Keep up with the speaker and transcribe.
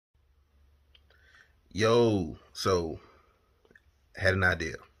Yo, so had an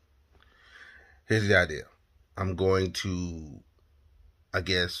idea. Here's the idea. I'm going to, I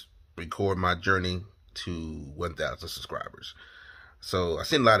guess, record my journey to 1,000 subscribers. So I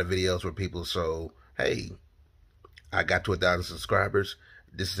seen a lot of videos where people show, hey, I got to 1,000 subscribers.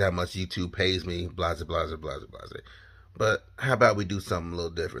 This is how much YouTube pays me. Blah blah blah blah blah. But how about we do something a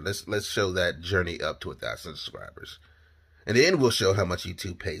little different? Let's show that journey up to 1,000 subscribers. And then we'll show how much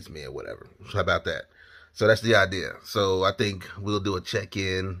YouTube pays me or whatever. How about that? So that's the idea. So I think we'll do a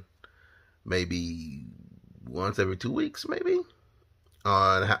check-in maybe once every 2 weeks, maybe,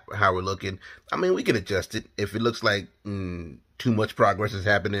 on how we're looking. I mean, we can adjust it. If it looks like too much progress is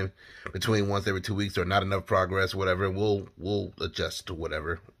happening between once every 2 weeks or not enough progress, whatever, we'll adjust to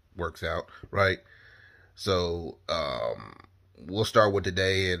whatever works out, right? So we'll start with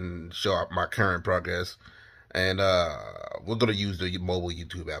today and show my current progress. And we're going to use the mobile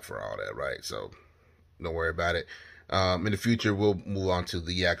YouTube app for all that, right? So don't worry about it. In the future, we'll move on to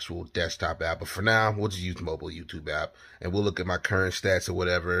the actual desktop app. But for now, we'll just use mobile YouTube app. And we'll look at my current stats or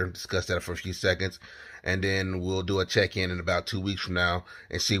whatever, discuss that for a few seconds. And then we'll do a check-in in about 2 weeks from now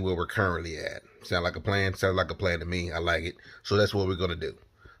and see where we're currently at. Sound like a plan? Sounds like a plan to me. I like it. So that's what we're going to do.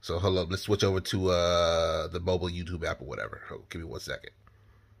 So hold up. Let's switch over to the mobile YouTube app or whatever. Give me 1 second.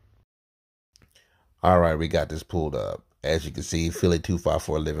 All right, we got this pulled up. As you can see, Philly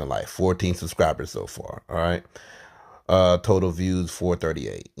 254 living life. 14 subscribers so far. All right. Total views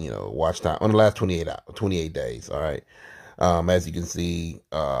 438. Watch time on the last 28 days. All right. As you can see,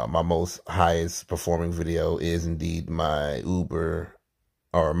 my most highest performing video is indeed my Uber,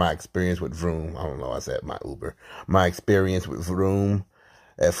 or my experience with Vroom. I don't know. I said my Uber. My experience with Vroom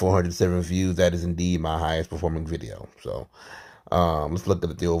at 407 views. That is indeed my highest performing video. So, let's look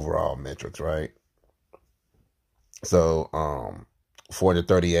at the overall metrics, right? So,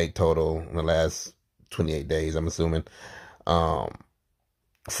 438 total in the last 28 days, I'm assuming.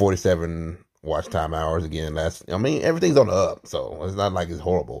 47 watch time hours again. Everything's on the up, so it's not like it's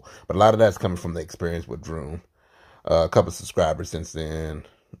horrible. But a lot of that's coming from the experience with Vroom. A couple subscribers since then.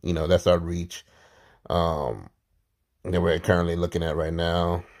 That's our reach. That we're currently looking at right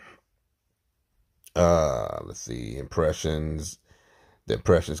now. Let's see, impressions, the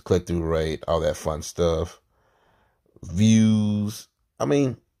impressions, click-through rate, all that fun stuff. Views.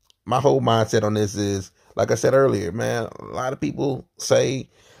 My whole mindset on this is, like I said earlier, man, a lot of people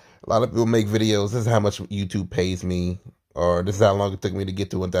make videos. This is how much YouTube pays me, or this is how long it took me to get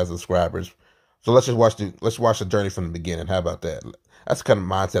to 1,000 subscribers. So let's watch the journey from the beginning. How about that? That's the kind of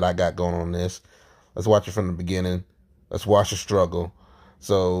mindset I got going on this. Let's watch it from the beginning. Let's watch the struggle.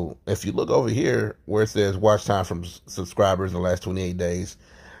 So if you look over here where it says watch time from subscribers in the last 28 days,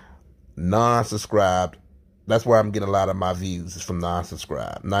 non-subscribed, that's where I'm getting a lot of my views is from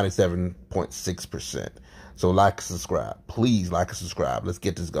non-subscribe, 97.6%. So like and subscribe. Please like and subscribe. Let's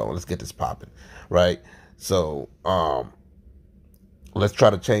get this going. Let's get this popping, right? So let's try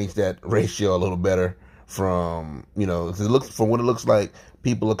to change that ratio a little better from, because from what it looks like,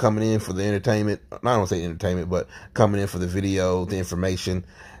 people are coming in for the entertainment. I don't say entertainment, but coming in for the video, the information,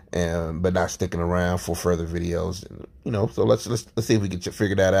 but not sticking around for further videos. So let's see if we can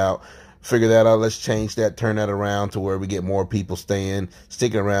figure that out. Let's change that, turn that around to where we get more people sticking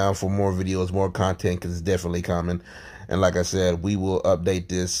around for more videos, more content, because it's definitely coming. And like I said, we will update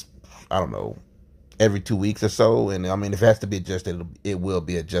this, I don't know, every 2 weeks or so. And if it has to be adjusted, it will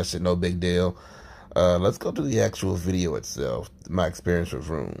be adjusted. No big deal. Let's go to the actual video itself, my experience with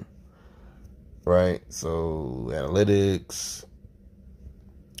Vroom. Right? So, analytics.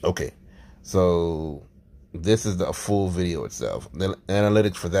 Okay. So, this is the full video itself. The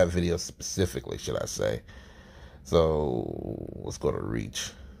analytics for that video specifically, should I say. So, let's go to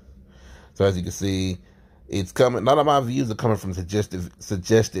reach. So, as you can see, it's coming. None of my views are coming from suggested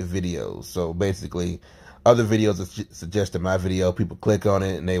videos. So, basically, other videos are suggested my video. People click on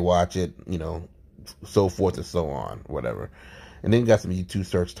it and they watch it, so forth and so on, whatever. And then you got some YouTube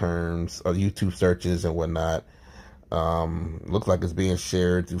search terms, or YouTube searches and whatnot. Looks like it's being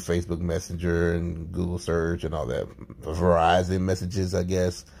shared through Facebook Messenger and Google search and all that. Verizon messages, I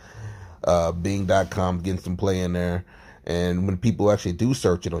guess. Bing.com getting some play in there. And when people actually do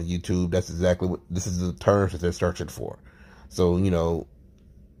search it on YouTube, this is the terms that they're searching for. So, in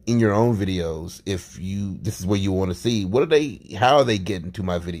your own videos, this is what you want to see. How are they getting to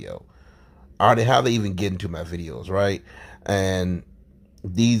my video? How are they even getting to my videos, right? And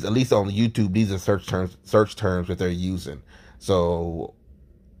these, at least on YouTube, these are search terms that they're using. So,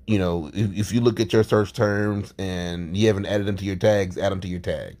 if you look at your search terms and you haven't added them to your tags, add them to your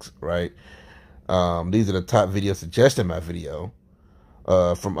tags, right? These are the top videos suggested in my video.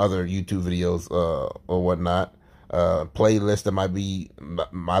 from other YouTube videos or whatnot. Playlists that might be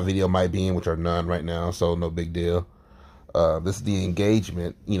my video might be in, which are none right now, so no big deal. This is the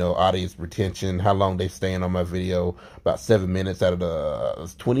engagement, audience retention, how long they staying on my video. About 7 minutes out of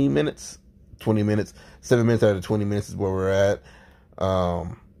the 20 minutes. 20 minutes. 7 minutes out of the 20 minutes is where we're at.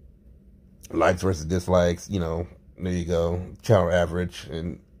 Likes versus dislikes, there you go. Channel average,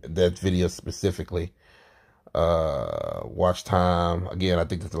 and that video specifically. Watch time, again, I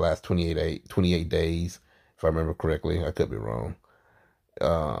think it's the last 28 days, if I remember correctly. I could be wrong.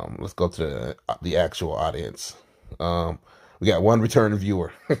 Let's go to the actual audience. We got one return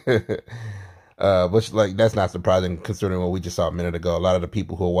viewer. Which, like, that's not surprising considering what we just saw a minute ago. A lot of the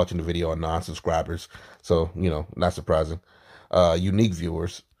people who are watching the video are non-subscribers, so not surprising. Unique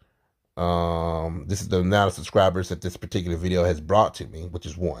viewers. This is the amount of subscribers that this particular video has brought to me, which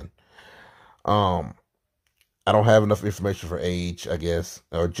is 1. I don't have enough information for age, I guess,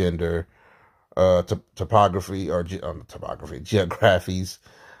 or gender, topography, or geographies.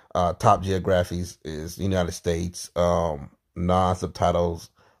 Top geographies is United States, non-subtitles,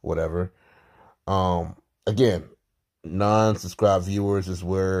 whatever. Again, non-subscribed viewers is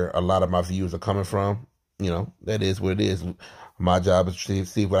where a lot of my views are coming from. That is what it is. My job is to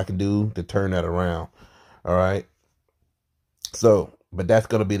see what I can do to turn that around. All right. So, but that's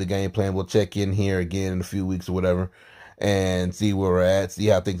going to be the game plan. We'll check in here again in a few weeks or whatever and see where we're at, see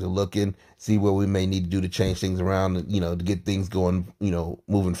how things are looking, see what we may need to do to change things around, to get things going,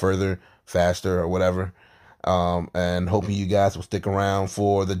 moving further, faster or whatever. And hoping you guys will stick around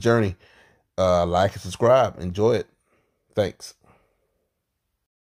for the journey. Like and subscribe. Enjoy it. Thanks.